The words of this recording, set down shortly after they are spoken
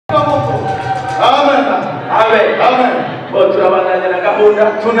Amen. Amen. Turabandanya na gahunda,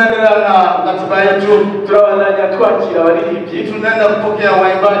 tunaendelea na ratiba yetu, turabandanya twakira abaririmbyi, tunaenda kupokea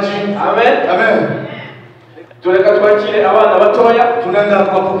waimbaji. Amen. Amen. Tureka twakire abana batoya, tunaenda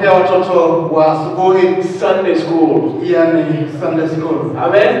kupokea watoto wa asubuhi, Sunday school, yani Sunday school.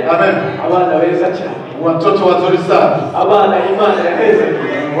 Amen. Amen. Abana beza cyane, watoto wazuri sana, abana Imana yaheze,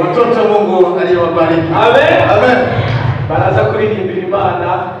 watoto Mungu aliyewabariki. Amen. Amen. Baraza kuririmbira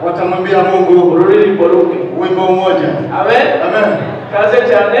Imana, watamwambia Mungu ururirimbo rumwe, wimbo mmoja. Amen. Amen. Kaze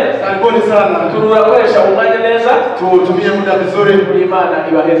cyane, karibuni sana. Turakoresha umwanya neza, tutumie muda vizuri, Imana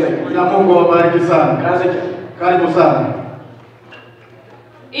ibaheze. Na Mungu awabariki sana. Kaze cyane. Karibu sana.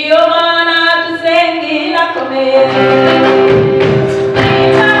 Iyo Mana tusengira komeye.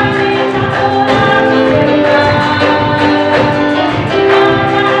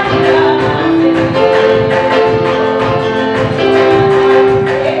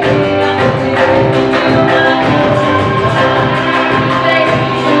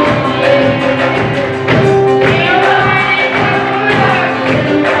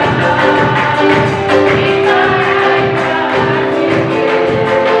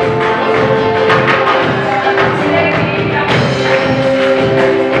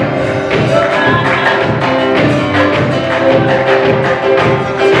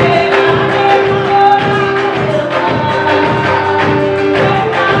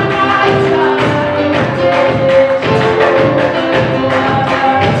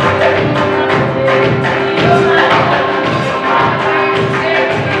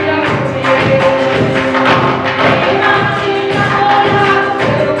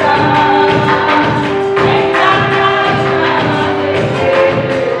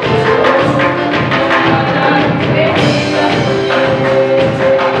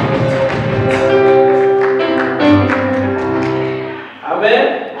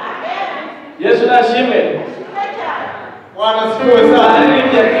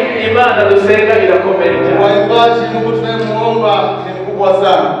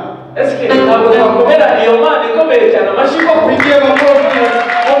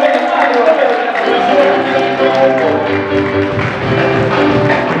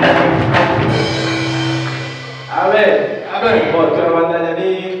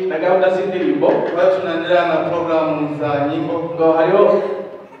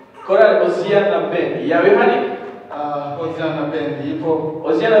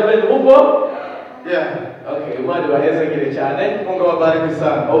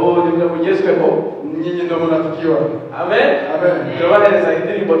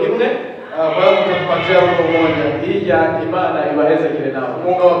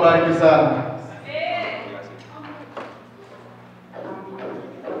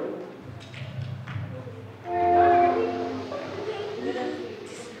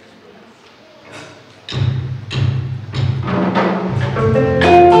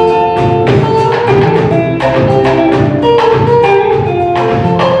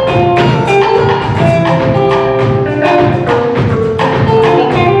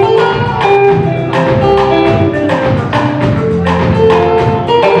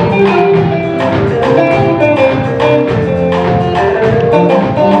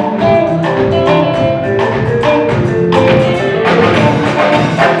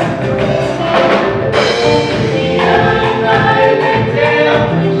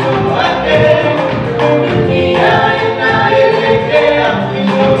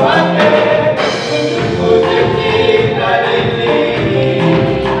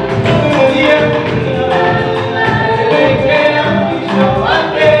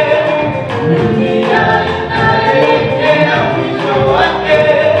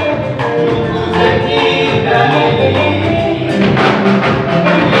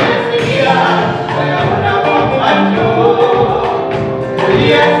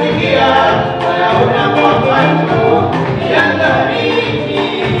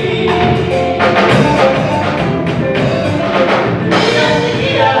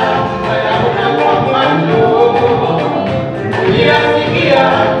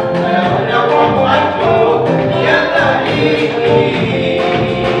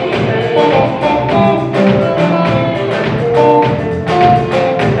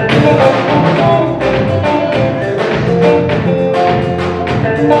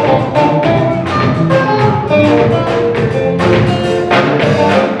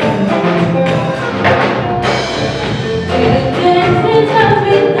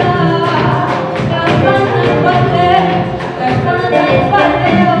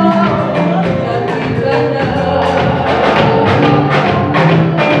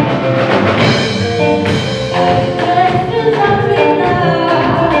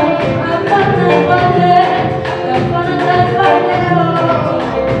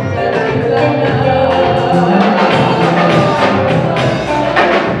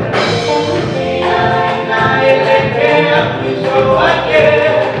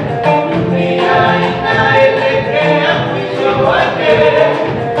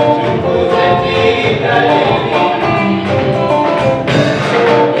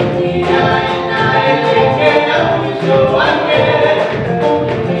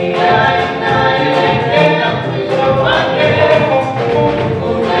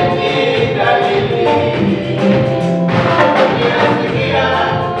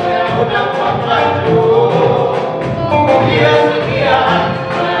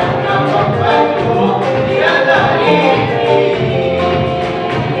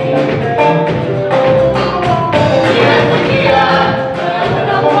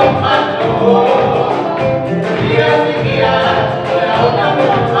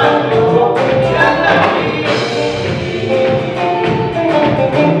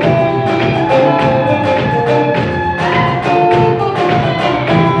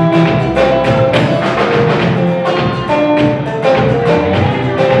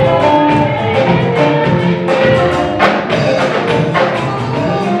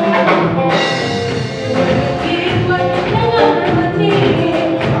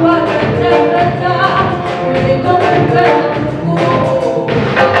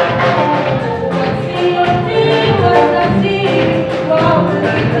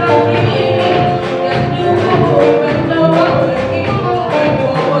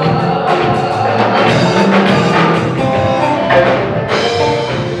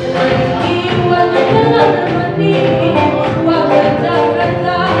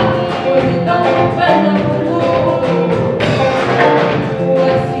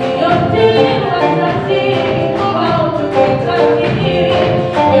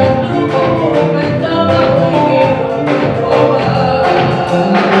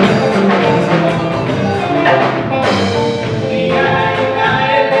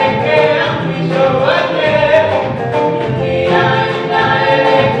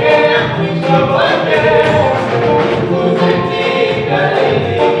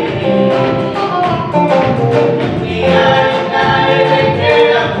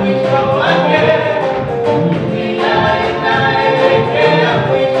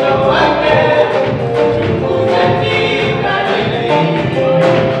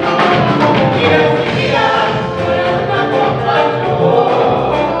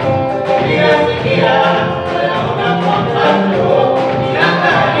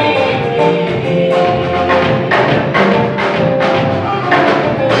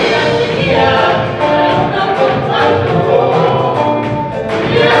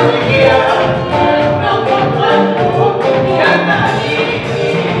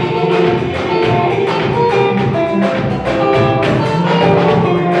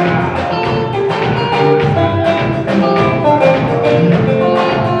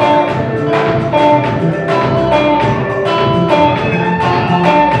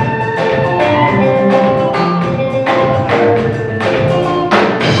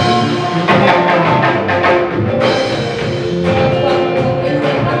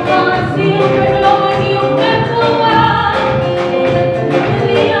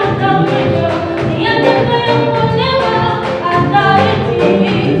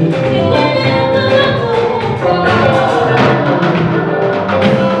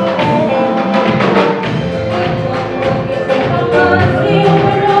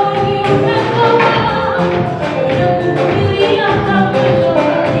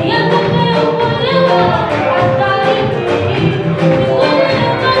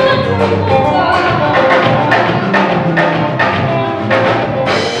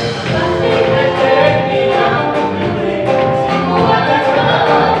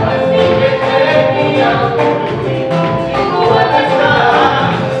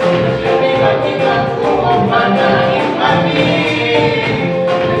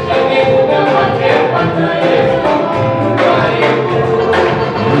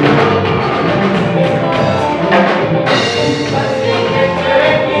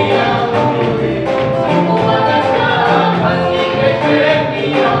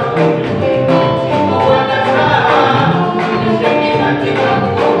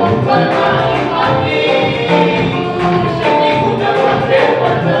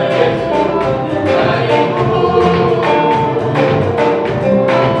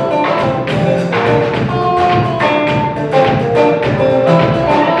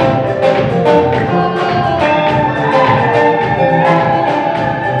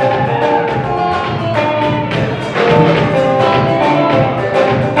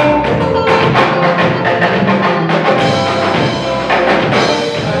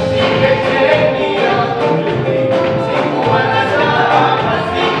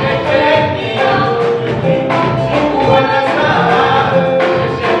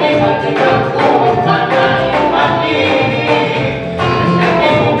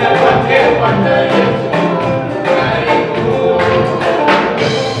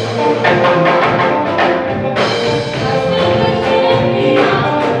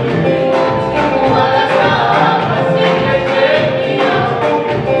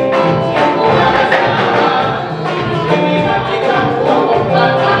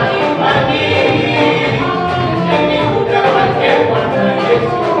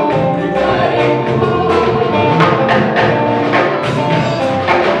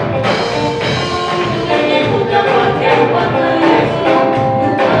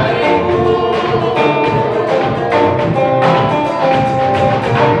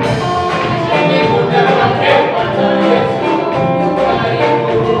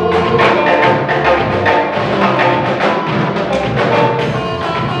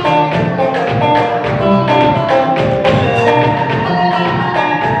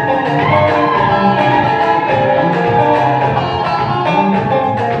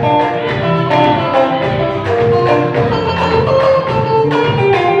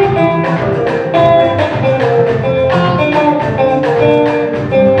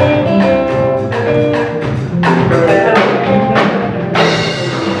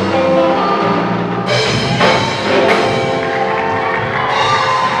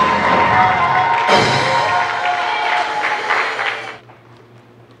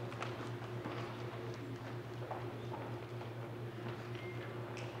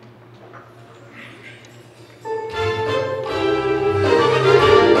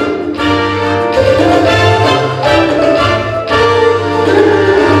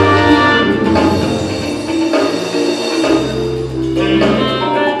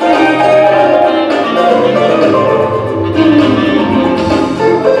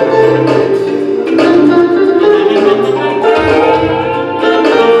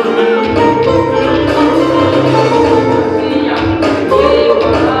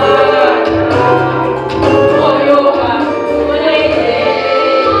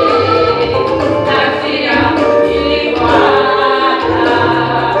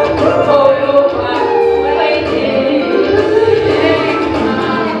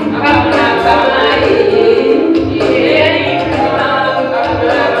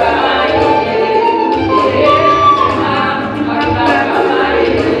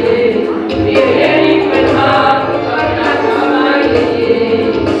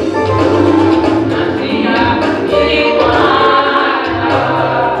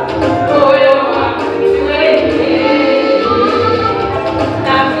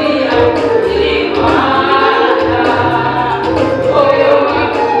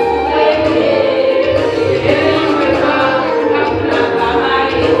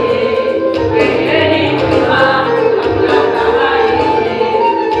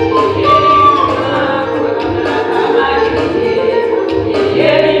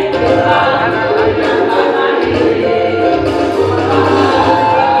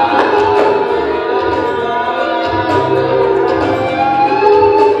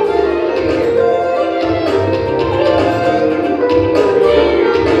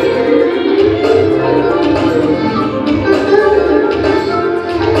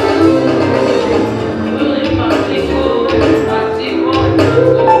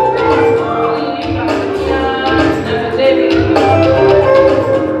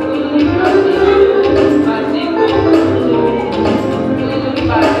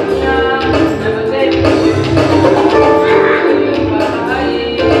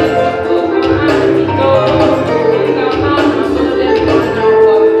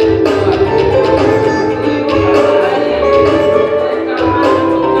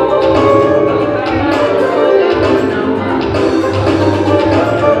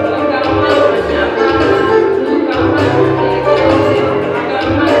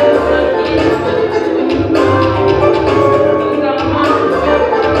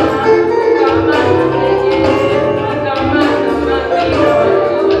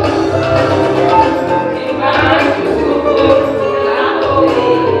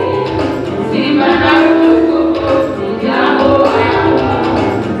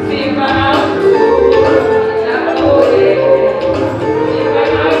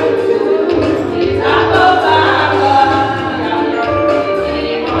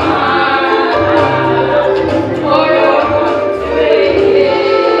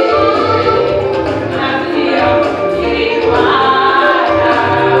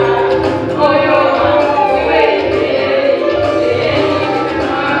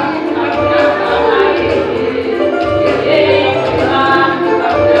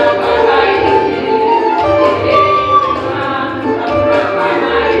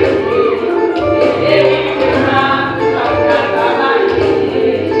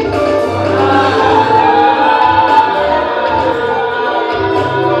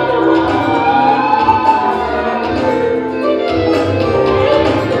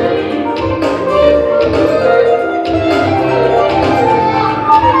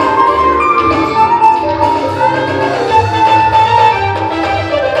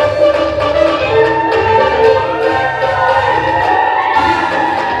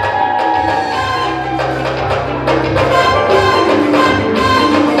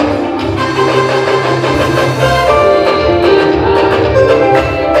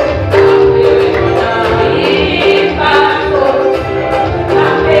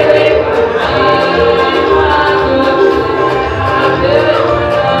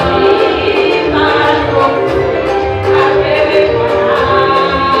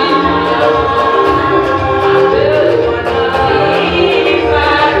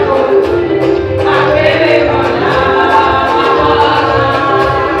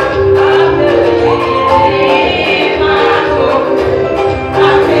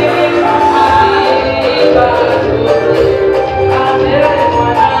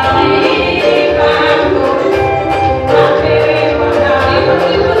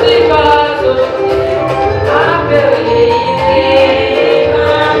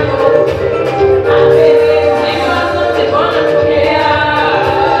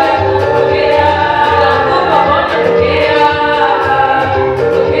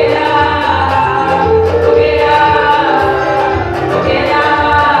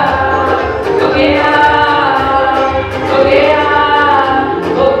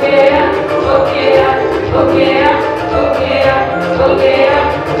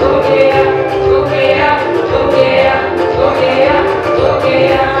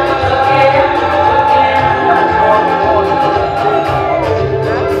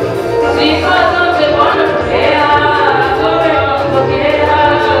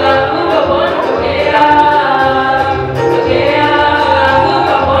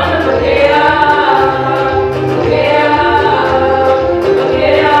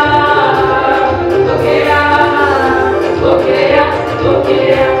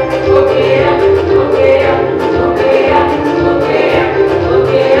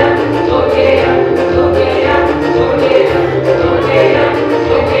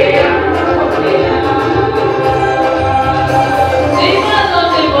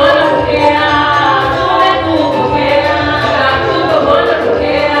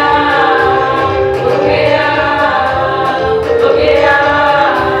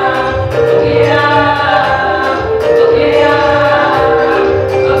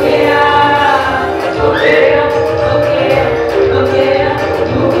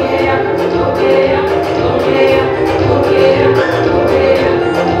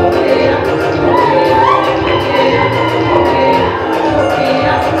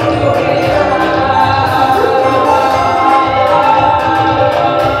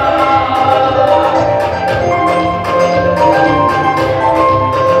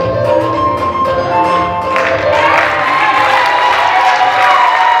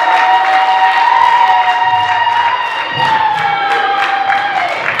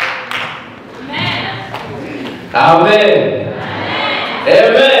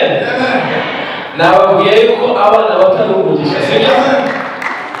 nababwiye yuko abana batari umugisha sibyo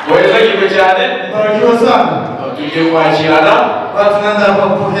weza gibe cyane barakiwa sana tugiye kwakirana tunaanza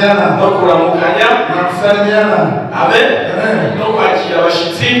kupokeana no kuramukanya na kusalimiana amen no kwakira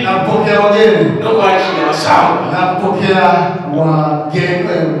abashitsi na kupokea wageni no kwakira abasamu na kupokea wageni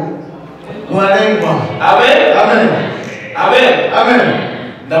walengwa amen amen amen amen.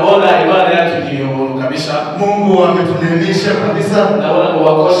 Ndabona imana yatugiriye ubuntu kabisa. Mungu ametuneemesha kabisa. Ndabona ngo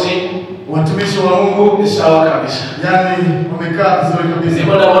wakosi watumishi wa Mungu ni sawa kabisa. Yani wamekaa vizuri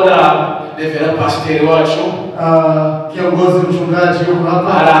kabisa. Ndabona Reverend Pastor wacu kiongozi mchungaji yuko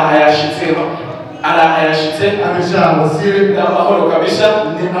hapa. Arahayashitse ameshawasili na mahoro kabisa,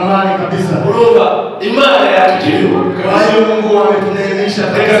 ni amani kabisa. Urumva imana yatugiriye kwa hiyo Mungu ametuneemesha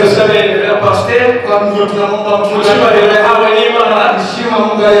kabisa. Reka dusabe Reverend Pastor kwa Mungu tunaomba mchungaji hawe n'Imana heshima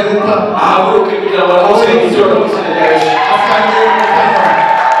Mungu ayemupa ahaguruke kugira ngo aramutse ijoro n'umusenyi Yesu. Asante.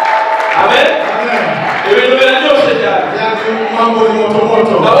 Amen. Amen. Ibintu biraryoshe cyane. Yani mambo ni moto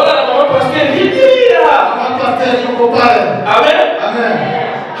moto. Ndabona na mama Pastor higira. Mama Pastor yuko pale. Amen. Amen.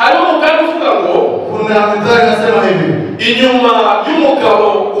 Hari umugabo uvuga ngo kuna mzee anasema hivi, inyuma y'umugabo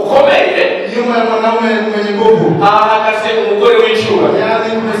ukomeye, inyuma ya mwanaume mwenye nguvu hahagaze umugore w'icyuma. Yani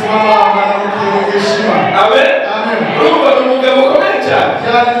kusimama mwanamke mwenye heshima. Amen. Amen. Urumva ni umugabo ukomeye cyane.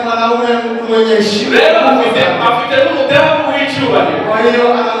 Yani mwanaume mwenye heshima. Rero afite n'umudamu w'icyubahiro. Kwa hiyo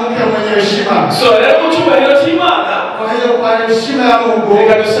anamke mwenye heshima. So rero mu cyubahiro cy'Imana, kwa hiyo kwa heshima ya Mungu,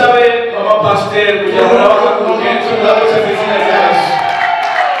 reka dusabe mama Pastor kugira ngo abakuke tunabaze izina rya Yesu.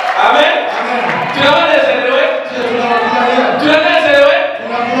 Amen. Amen. Tunabanezerewe. Tunanezerewe.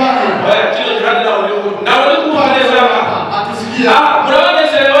 Tunafurahi. Baya kilo jirani na ulioko. Na ulioko kufaneza hapa. Atusikia.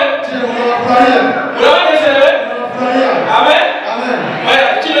 Mnabanezerewe. Tunafurahi. Mnabanezerewe. Tunafurahi. Amen. Amen. Baya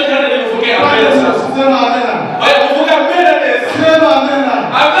kilo jirani ni mfungia mbele sasa. Sema amen. Baya mfunga mbele nesa. Sema amen.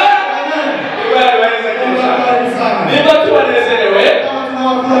 Amen. Amen. Baya waweza kisha. Ni watu wanezerewe.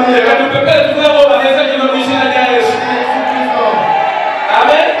 Tunafurahi. Reka tupepele tunao waneza kilo mishina ya Yesu.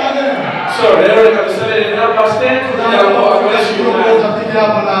 Amen. Amen. So leo reka tuseme na Pastor kugira ngo akoreshe Mungu tafiki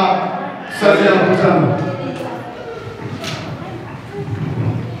hapa na sasa ya mkutano.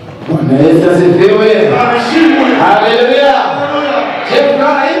 Bwana Yesu asifiwe. Haleluya. Je,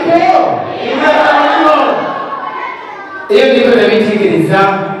 Bwana ipo? Hiyo ndiko nabitikiriza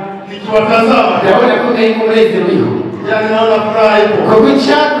nikiwatazama. Naona kuna iko mlezi mlio. Yani naona furaha ipo. Kwa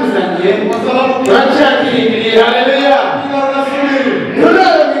kuchakuzanye. Kwa sababu tunachakirindiriye. Haleluya. Tunasubiri. Nuna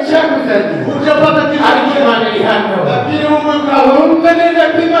michakuzanye. Hujapata kitu Alikimani hano. Lakini Mungu yuko hapa. Umpendeza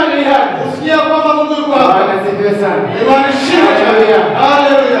kimani hano. Usikia kwamba Mungu yuko hapa. Bwana asifiwe sana. Imani shika. Haleluya.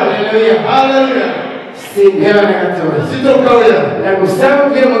 Haleluya. Haleluya. Haleluya. Sindela na katoa. Sitokawia. Na kusaba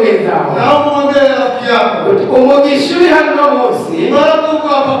vile mugezao. Naomba mwambie rafiki yako. Umugishui hano munsi. Baraka uko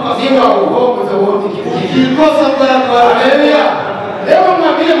hapa kwa Ziwa uhogo za wote kitu. Ukikosa baraka. Haleluya. Leo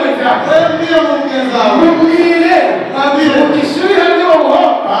mwambie mwenzako. Wewe ndiye mwenzako. Mwambie. Mwambie. Umugishui hano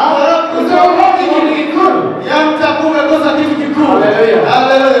uhopa. Uzohopa kitu kikuru. Yamtakume kosa kitu kikuu. Haleluya.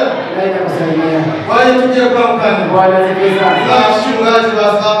 Haleluya. Naenda kusalimia. Wale tuje kwa mkani. Bwana asifiwe. Mchungaji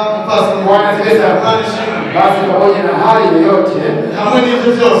basa mpasa. Bwana asifiwe. Basi pamoja na hali yoyote, hamwe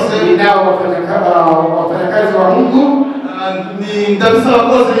n'ibyo byose, ninao wafanyakazi wa Mungu, ni ndabisa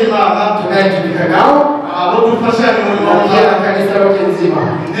abakozi b'Imana tunayetumika nao, abo dufashanya mu murimo wa kanisa lote nzima.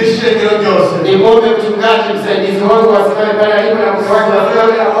 N'ishengero ryose. Nimwombe mchungaji msaidizi wangu asimame pale alipo na mke wake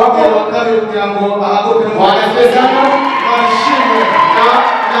wasimame na wako wakati kugira ngo ahaguruke mu Bwana asifiwe sana. Washimwe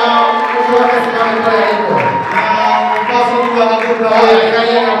na mke wake asimame pale alipo. Na mpasa Mungu ahaguruke pale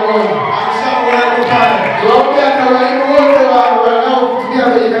angalia na kuona. Tuwaombea kwa walimu wote wanaokutukia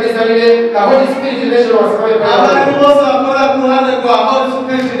kwenye kanisa lile la Holy Spirit International wasimame pale. Abantu bose bakora ku ruhande rwa Holy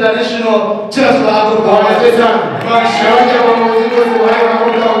Spirit International Church bahaguruka. Bwana asifiwe sana. Shauri kwa mwokozi wao na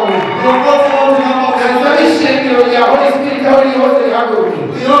Mungu wangu. Viongozi wote hapa kanisa hilo ya Holy Spirit Holy wote haguruki.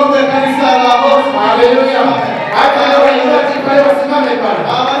 Niombe kanisa la Holy Spirit. Haleluya. Hata leo waimbaji pale wasimame pale.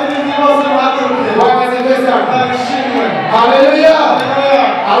 Abarinzi bose bahaguruke. Bwana asifiwe sana. Bashimwe. Haleluya.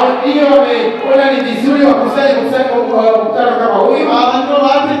 Hao ndio wameona ni vizuri wakusanye mkutano kama huyu. Abantu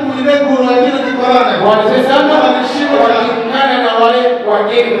bati kuiregura kile kikorane. Bwana asifiwe sana. Wakiungana na wale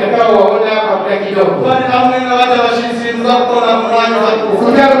wageni mtakao waona hapa muda kidogo. Bali hamwe na wale washinziriza kuona mwanya wa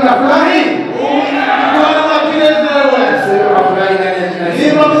kukutana na furahi. Bwana wakilezewe. Sema furahi ndani ya jina la Yesu.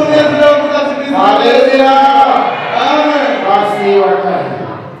 Nima tunezewe kutatimiza. Haleluya. Amen. Basi wakati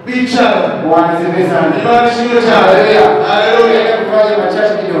bichara Bwana asifiwe sana. Imani shimwe cha Haleluya. Haleluya. Kufanya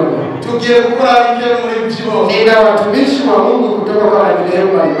machache kidogo. Tugiye gukora ikero muri bichibo. Nina watumishi wa Mungu kutoka kwa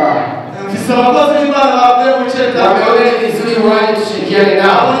madhehebu mbalimbali. Mfisa abakozi b'Imana bavuye mu cyeta. Wameona ni vizuri wale tushirikiane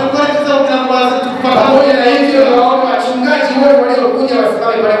nao. Abone ko kiza kugira ngo baze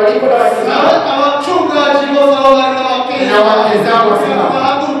pale walipo na wake zao. Abachungaji bose aho bari n'abakenya Na wake zao wasema.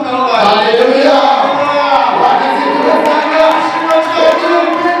 bahaguruka aho bari. Haleluya. Wakizikura sana.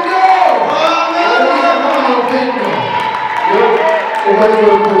 Upendo.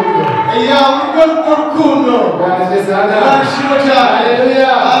 Ya urukundo. Haleluya.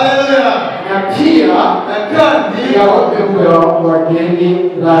 Haleluya. Na pia kandi ya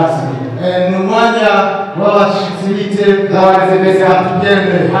wageni rasmi. Ni umwanya w'abashitsi b'iteka Wazemeza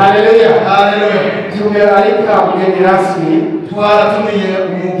tugende. Haleluya. Haleluya. Tumealika mgeni rasmi. Twaratumiye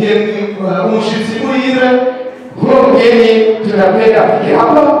umugeni umushitsi muhire. Huyo mgeni tunapenda afike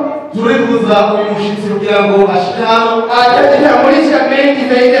hapa. Turifuza uyu mushitsi kugira ngo ashike hano atajitambulisha mengi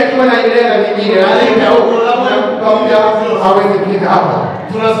zaidi akiwa na ile na vingine, lakini hawezi kufika hapa.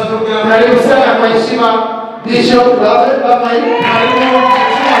 Karibu sana kwa heshima Bishop Robert Raphael.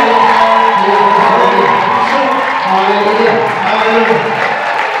 Haleluya.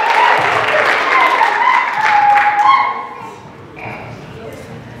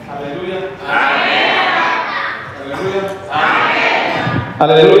 Haleluya.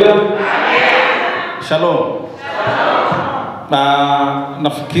 Haleluya. Shalom.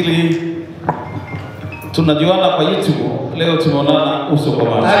 Nafikiri tunajuana kwa YouTube. Leo tumeonana uso kwa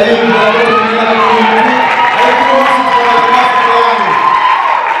macho.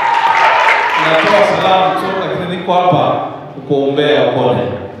 Natoa salamu tu, lakini niko hapa kukuombea upone.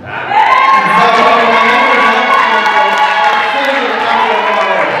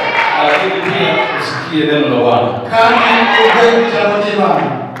 Lakini pia usikie neno la Bwana.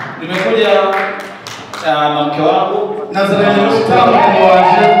 Nimekuja na mke wangu Nazareth Mama Stella.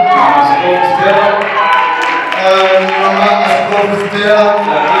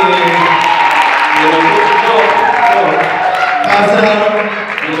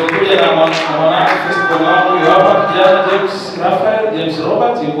 nimekuja na mwanangu Facebook wangu hapa, kijana James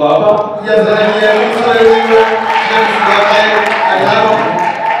Robert yuko hapa.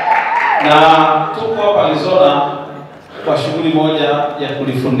 Na tuko hapa Arizona kwa shughuli moja ya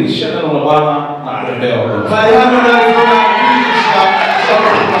kulifundisha neno la Bwana na kuombea wagonjwa.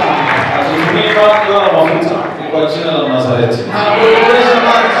 Azungumza kwa mafuta kwa jina la Nazareti.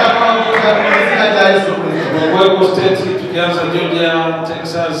 Kwa state tukianza Georgia,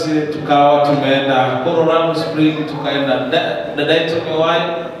 Texas, tukawa tumeenda Colorado Springs, tukaenda Dayton,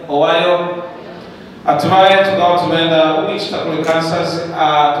 Ohio. Hatimaye tukawa tumeenda Wichita kule Kansas,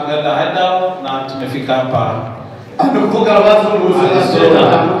 tukaenda Idaho na tumefika hapa. Anakuvuga wazunguzi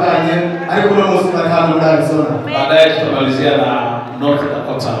wanatokanye ariko no musi bari hano muri Arizona. Baadaye tutamalizia na North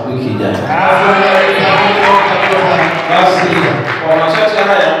Dakota wiki ijayo. Basi kwa machache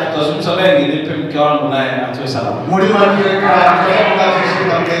haya tutazungumza mengi, nipe mke wangu naye atoe salamu. Muri makireka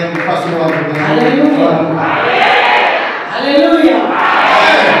tukashika mbele mfasi wangu. Haleluya. Haleluya.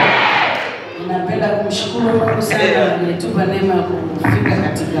 Ninapenda kumshukuru Mungu sana aliyetupa neema ya kufika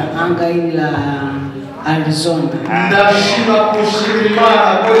katika anga hili la Arizona. Ndashima kushimira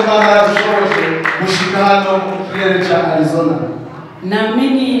Imana kwa Imana yashoje kushikana mu kirere cha Arizona.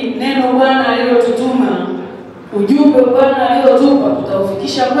 Naamini neno Bwana alilotutuma, ujumbe Bwana aliotupa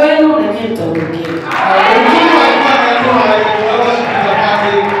tutaufikisha kwenu na nyinyi mtaupokea.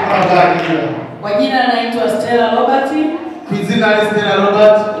 Kwa jina naitwa Stella Robert. Kizina ni Stella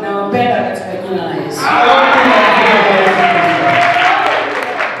Robert. Nampenda katika jina la Yesu.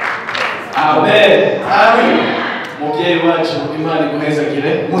 Amen. Amen. Mugei wacu Imana guheza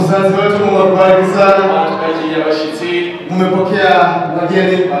kile. Muzazi wetu mubariki sana. Tukajiya bashitsi, Mmepokea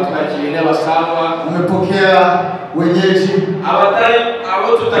wageni, tukajiya abasangwa, mmepokea wenyeji. abatari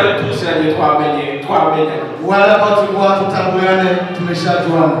abo tutari tuziranye twamenye Wala ambao tulikuwa tutambuyane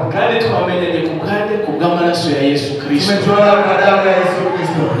tumeshajuana. kandi twamenye kubwande kubw'amaraso ya Yesu Kristo. Tumejuana kwa damu ya Yesu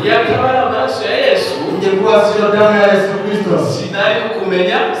Kristo. Yakabara amaraso ya Yesu, Ingekuwa sio damu ya Yesu Kristo, sinari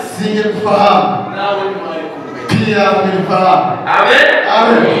kumenya, singekufahamu. nawe mwari kumenya. Pia mnifahamu. Amen.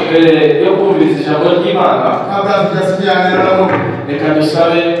 Amen. Yo kumviriza ijambo ry'Imana, Kabla tujasikia neno la Mungu, reka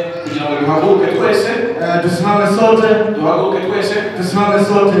dusabe kugira ngo duhaguruke twese, tusimame sote, duhaguruke twese. tusimame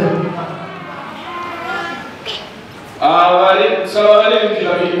sote. Bari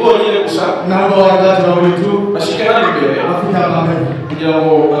mbira bibonyere gusa, Naomba wakati wa tu bashike hano imbere wafika hapa mbele, kugira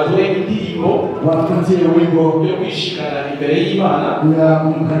ngo baduhe indirimbo wakutie wimbo yo kwishikana imbere y'Imana. ya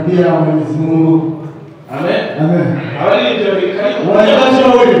kumkaribia Mwenyezi Mungu. Amen. Amen. Abaririmbyi babiri karibu.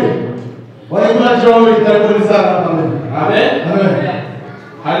 Waimbaji wawili karibuni sana hapa mbele. Amen. Amen.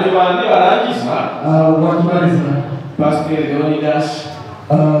 Hanyuma nibarangiza, Wakimaliza Pastor Leonidas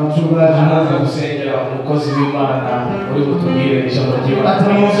mchungaji anaanza kusengera umukozi w'Imana uri butubwire ijambo ry'Imana.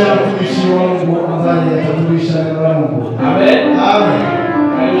 atamuja mtumishi wa Mungu ambaye atatulisha neno la Mungu. Amen. Amen.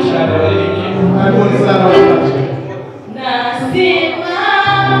 Karibuni sana waimbaji. Yeah.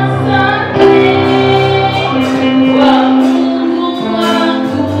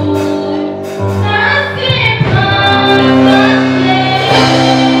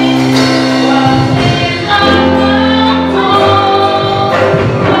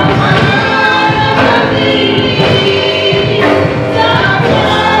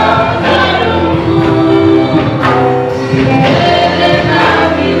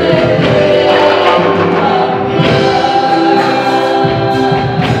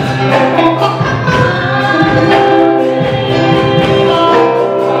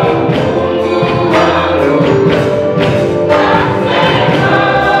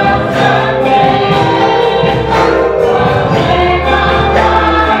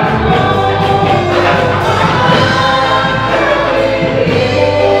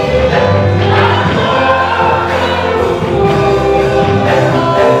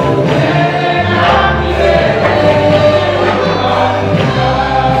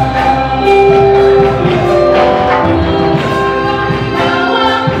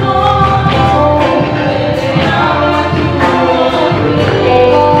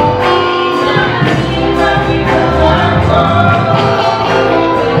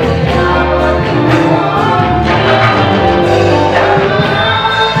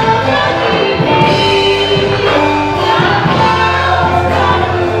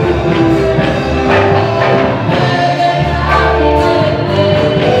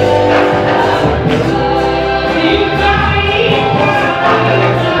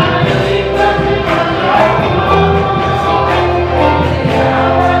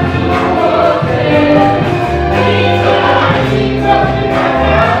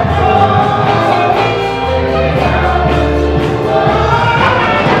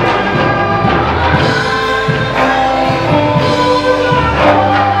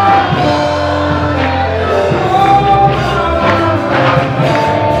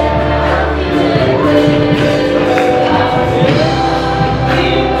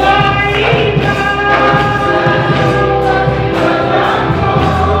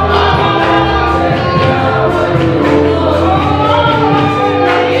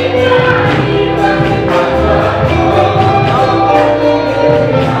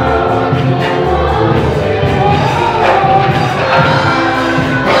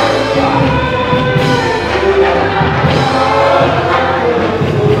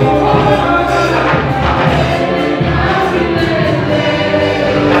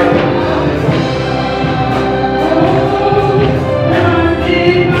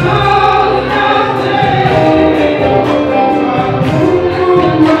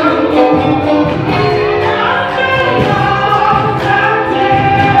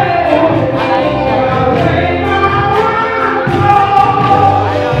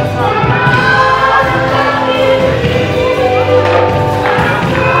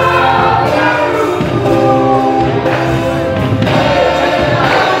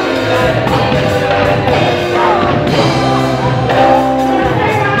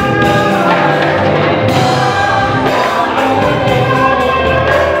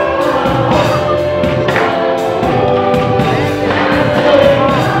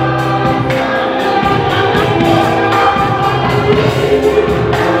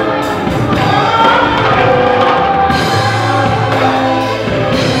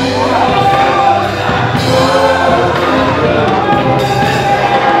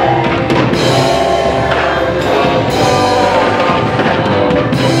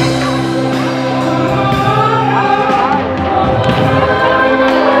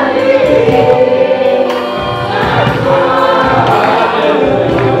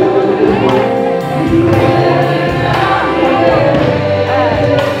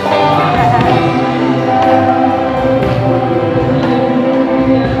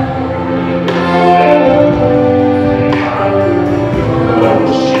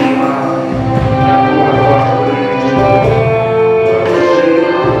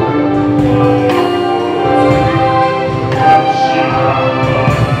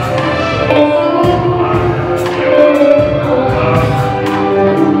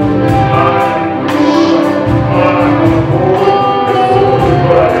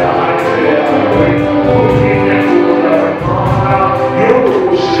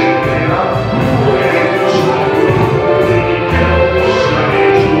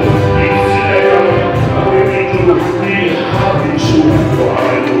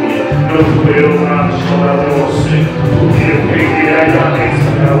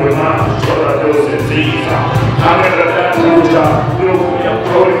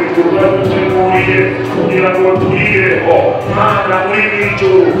 dushoboye kugira ngo turireho Mana muri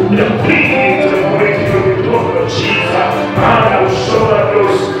ijuru ndakwinginze muri iki gitondo cyiza Mana ushobora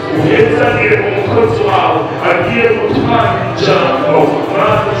byose uhezagire umukozi wawe agiye gutwara ijambo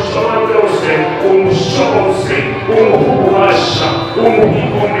Mana ushobora byose umushobozi ububasha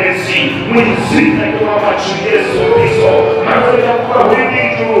umukomezi mu izina ry'Umwami Yesu Kristo maze ndakubaho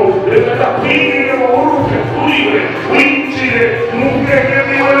n'ijuru reka ndakwinginze uruke kuri we winjire mu bwenge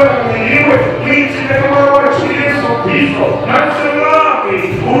bwiwe n'umubiri we winjire mu wacu Yesu Kristo maze Mwami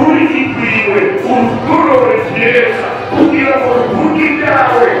ururimi rwiwe urugorore neza kugira ngo ruvuge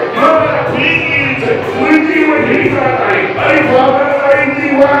ibyawe Mana ndakwinginze wigiwe ntibigaragare ariko hagaragare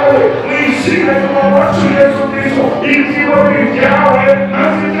iby'iwawe mu izina ry'Umwami wacu Yesu Kristo iby'iwawe ibyawe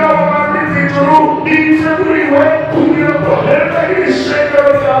maze ibyawe Mana ijuru biteguriwe kugira ngo hezagire ishengero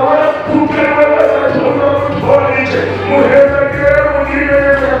ryawe kugira ngo bazatonda mutorije muhezagire mugirire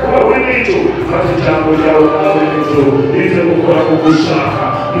neza kubaho n'ijuru maze ijambo ryawe nawe n'ijuru rize gukora mu gushaka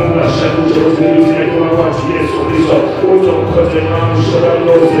mu bubasha n'ubushobozi n'izina ry'Umwami wacu Yesu Kristo uza mukoze Mwami ushobora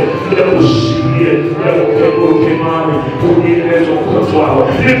byose ndagushimiye ndagukenguruke Mwami ugirire neza umukozi wawe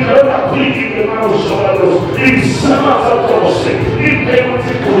reka ndakwinginze Mwami ushobora byose ibisamaza byose n'intego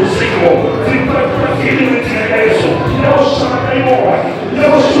z'ikuzimu zikora z'imizina ya Yesu ndabashaka dayimoni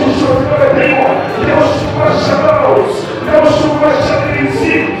ndabashusha dayimoni ndabashubasha bose ndabashubasha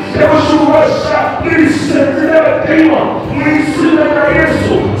n'ibisigo ndabashubasha n'ibisenzera dayimoni mu izina rya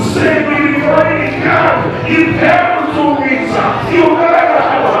Yesu senga ibivani kandi ibyamutungiza iugaragara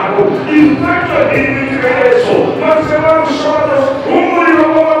abantu ifata n'imizina ya Yesu maze bamushobora umuriro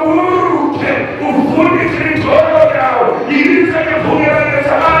w'amaguruke uvunike itoro ryawe ibizanye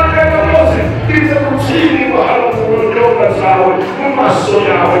kugerageza ahandi hose bize gutsindwa hano mu buryo zawe mu maso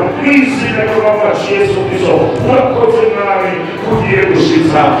yawe n'izina ry'Umwami wacu Yesu Kristo urakoze Mwami ugiye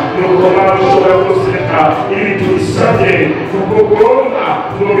gushiza nuko Mwami ushobora guseka ibintu bisabye kugomba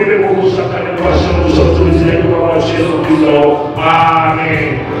ngo bibe mu gushakana n'ubasha n'ubushobozi bw'izina ry'Umwami wacu Yesu Kristo amen.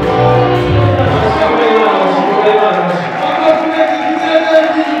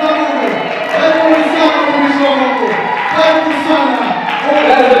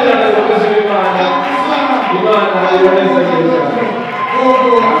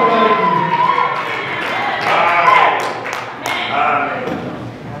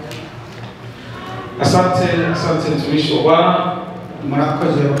 Asante mtumishi wa Bwana.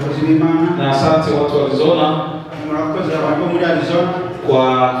 Murakoze abakozi b'Imana. Na asante watu wa Arizona. Murakoze abantu muri Arizona. Kwa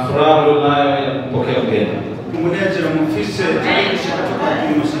furaha nayo ya kupokea mgeni. Umunezero mufise cyangwa cyo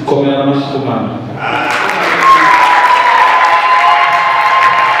kwakira umushyitsi. Komera amashikamano.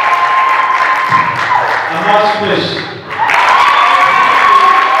 Amashpesh.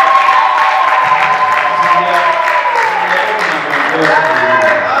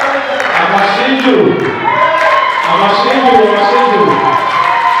 Amashinju.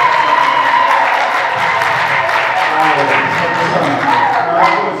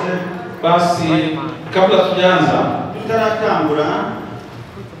 Basi kabla tujaanza tutaratangura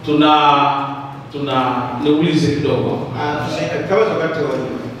niulize kidogo. Kawazo gatoya.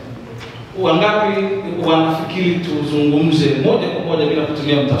 Wangapi wanafikiri tuzungumze moja kwa moja bila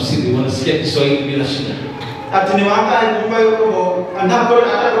kutumia mtafsiri? Wanasikia Kiswahili bila shida? Ati ni wangapi kumva yuko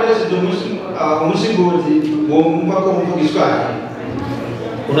anakoresha umusigozi wumva ko mvuga Kiswahili?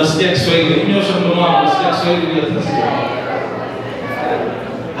 Unasikia Kiswahili? Unyosha mdomo wako, unasikia Kiswahili bila tafsiri?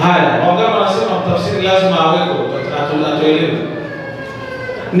 Haya, wangapi wanasema mtafsiri lazima aweko atuelewe?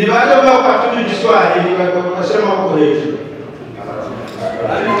 Ni wale ambao hawatumii Kiswahili wanasema wako hivyo.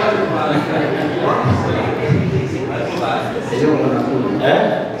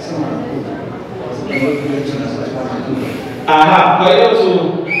 Aha, kwa hiyo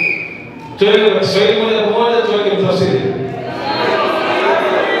tuweke Kiswahili moja kwa moja, tuweke mtafsiri.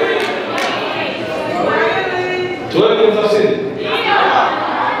 Tuweke mtafsiri.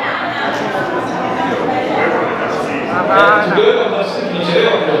 Tukiweka mtafsiri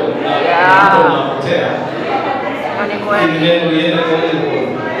tunachelewa kidogo. Tunapotea. Ili neno liende kwa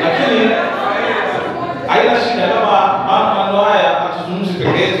ile. Lakini haina shida kama maneno haya hatuzungumzi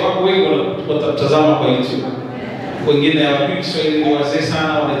pekee yetu, hapo wengi watatazama kwa YouTube. Wengine hawajui Kiswahili, ni wazee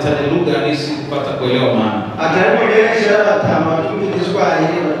sana, wanahitaji lugha halisi kupata kuelewa maana. Atakapoeleza atama tumie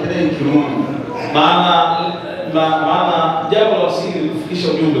Kiswahili wakati kimungu. Maana jambo la msingi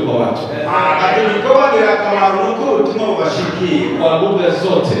kufikisha ujumbe kwa watu. Atunikoa bila kama ruko tumewashiki kwa lugha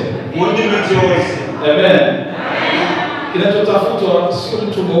zote. Mwindi mtiose. Amen. Kinachotafutwa sio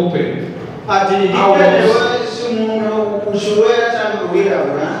mtu mweupe. Ati dikene simuno ushuwea tangu wira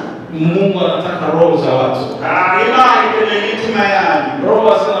bwana. Mungu anataka roho za watu. Imani kwenye mitima yao.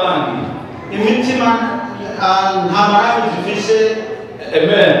 Roho zina rangi. imitima ntamaramu zifise.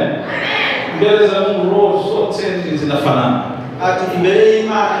 Amen. Mbele za Mungu roho zote zinafanana. Ati imbere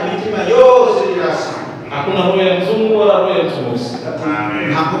y'Imana imitima yose irasa. Hakuna roho ya mzungu wala roho ya mtusi.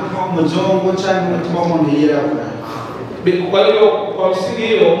 Ntabwo muzungu cyangwa umutima w'umuntu yirabura. Kwa hiyo kwa msingi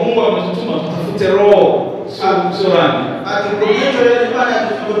hiyo Mungu ametutuma tutafute roho sio rangi. Ati kubw'icyo rero Imana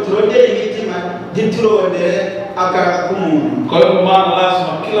turondere imitima ntiturondere akara k'umuntu. Kwa hiyo maana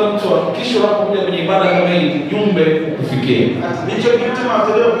lazima kila mtu hakikishe unapokuja kwenye ibada kama hii jumbe ukufikie. Ati nicho kitima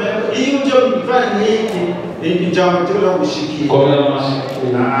toleo hiyo ndio mfano hiki ni jambo toleo kushikia. Kwa hiyo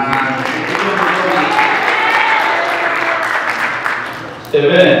mashukuru.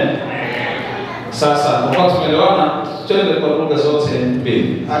 Amen. Sasa kwa tumeelewana twende kwa lugha zote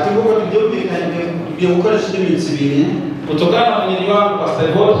mbili. Ati nguko tubyumvika ngiye gukoresha indimi zibiri kutokana na mwenyeji wangu Pastor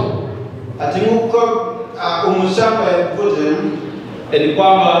Evod. Ati nguko umushamba yavuze ni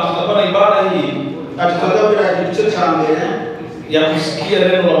kwamba tutakuwa na ibada hii atukagabira igice cya mbere ya kusikia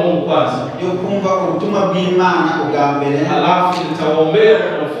neno la Mungu kwanza, yo kumva ubutumwa bw'Imana ubwa mbere, alafu nitawaombea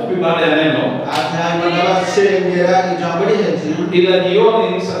kwa ufupi baada ya neno, atasengera ijambo riheze, ila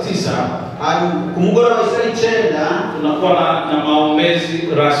jioni saa 9 kumugoroba saa 9 tunakuwa na maombezi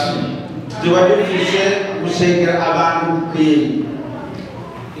rasmi. Tuwadufise gusengera abantu kweli.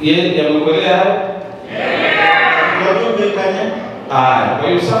 Yeye yamekwelea Tuwadumekanye. Kwa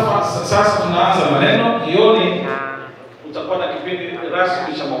hiyo sasa tunaanza maneno. Jioni utakuwa na kipindi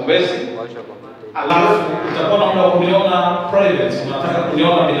rasmi cha maombezi. Alafu utakuwa na muda wa kuniona private. Unataka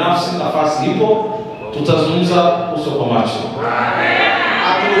kuniona binafsi, nafasi ipo. Tutazungumza uso kwa macho.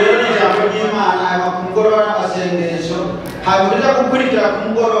 Atureni jambo ry'Imana amakungorora n'amasengesho. Habiriza kukurikira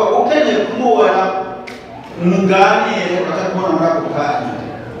kumugoro ukeneye kumubona muganire atakubona muri ako kanya.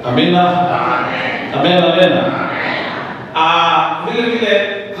 Amina. Amen. Amen. Vile vile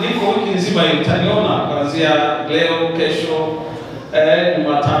niko wiki nzima itaniona kuanzia leo, kesho,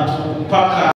 Jumatatu mpaka